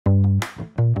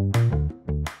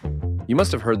You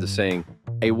must have heard the saying,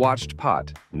 "A watched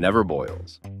pot never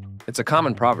boils." It's a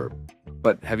common proverb,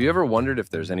 but have you ever wondered if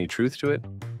there's any truth to it?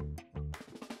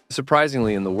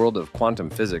 Surprisingly, in the world of quantum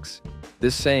physics,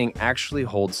 this saying actually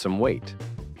holds some weight.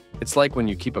 It's like when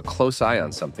you keep a close eye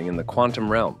on something in the quantum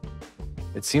realm.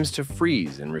 It seems to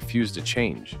freeze and refuse to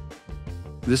change.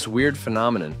 This weird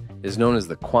phenomenon is known as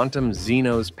the Quantum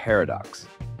Zeno's paradox.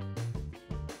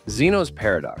 Zeno's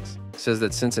paradox says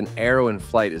that since an arrow in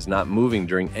flight is not moving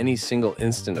during any single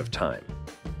instant of time,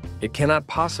 it cannot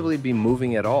possibly be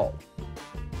moving at all.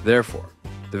 Therefore,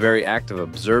 the very act of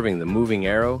observing the moving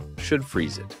arrow should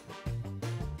freeze it.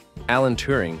 Alan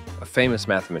Turing, a famous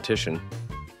mathematician,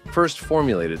 first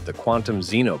formulated the Quantum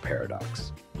Zeno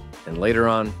paradox, and later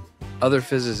on, other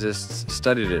physicists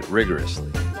studied it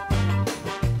rigorously.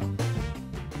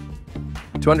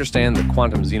 To understand the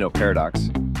Quantum Zeno paradox,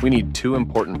 we need two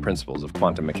important principles of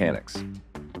quantum mechanics.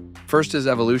 First is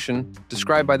evolution,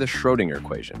 described by the Schrödinger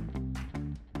equation.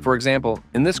 For example,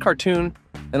 in this cartoon,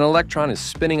 an electron is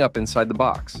spinning up inside the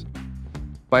box.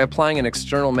 By applying an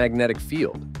external magnetic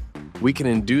field, we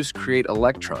can create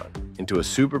electron into a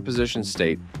superposition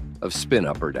state of spin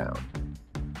up or down.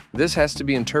 This has to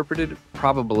be interpreted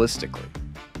probabilistically.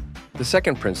 The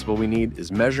second principle we need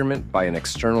is measurement by an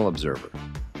external observer.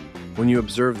 When you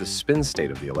observe the spin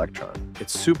state of the electron,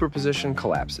 its superposition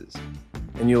collapses,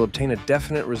 and you'll obtain a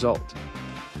definite result.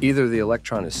 Either the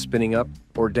electron is spinning up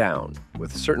or down,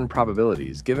 with certain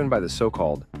probabilities given by the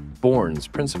so-called Born's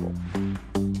principle.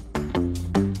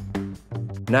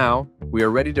 Now, we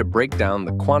are ready to break down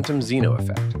the Quantum Zeno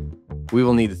effect. We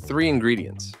will need three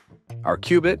ingredients: our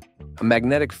qubit, a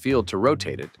magnetic field to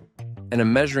rotate it, and a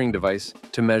measuring device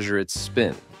to measure its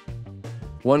spin.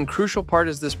 One crucial part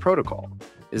of this protocol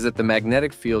is that the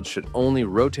magnetic field should only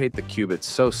rotate the qubit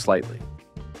so slightly.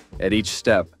 At each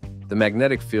step, the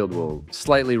magnetic field will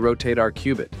slightly rotate our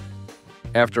qubit.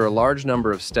 After a large number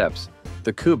of steps,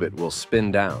 the qubit will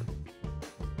spin down.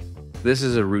 This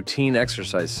is a routine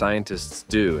exercise scientists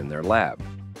do in their lab.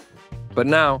 But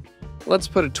now, let's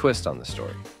put a twist on the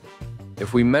story.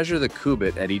 If we measure the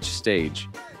qubit at each stage,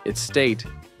 its state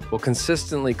will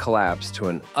consistently collapse to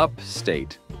an up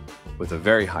state with a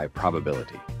very high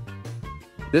probability.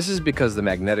 This is because the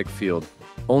magnetic field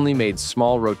only made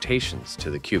small rotations to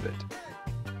the qubit.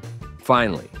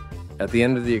 Finally, at the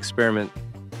end of the experiment,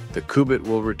 the qubit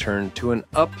will return to an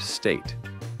up state.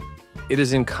 It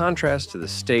is in contrast to the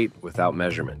state without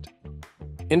measurement.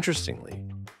 Interestingly,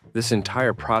 this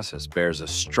entire process bears a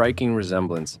striking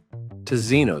resemblance to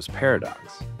Zeno's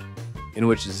paradox, in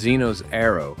which Zeno's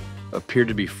arrow appeared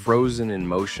to be frozen in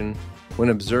motion when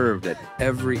observed at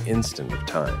every instant of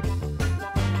time.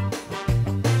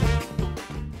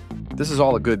 This is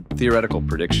all a good theoretical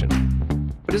prediction,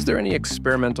 but is there any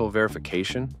experimental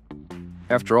verification?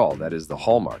 After all, that is the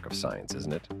hallmark of science,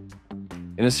 isn't it?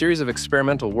 In a series of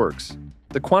experimental works,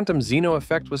 the Quantum Zeno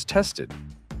effect was tested,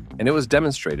 and it was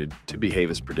demonstrated to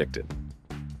behave as predicted.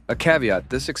 A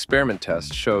caveat: this experiment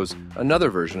test shows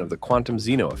another version of the Quantum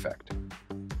Zeno effect.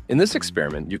 In this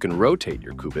experiment, you can rotate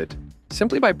your qubit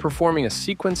simply by performing a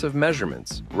sequence of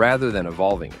measurements rather than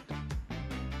evolving it.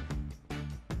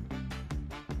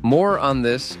 More on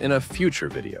this in a future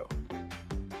video.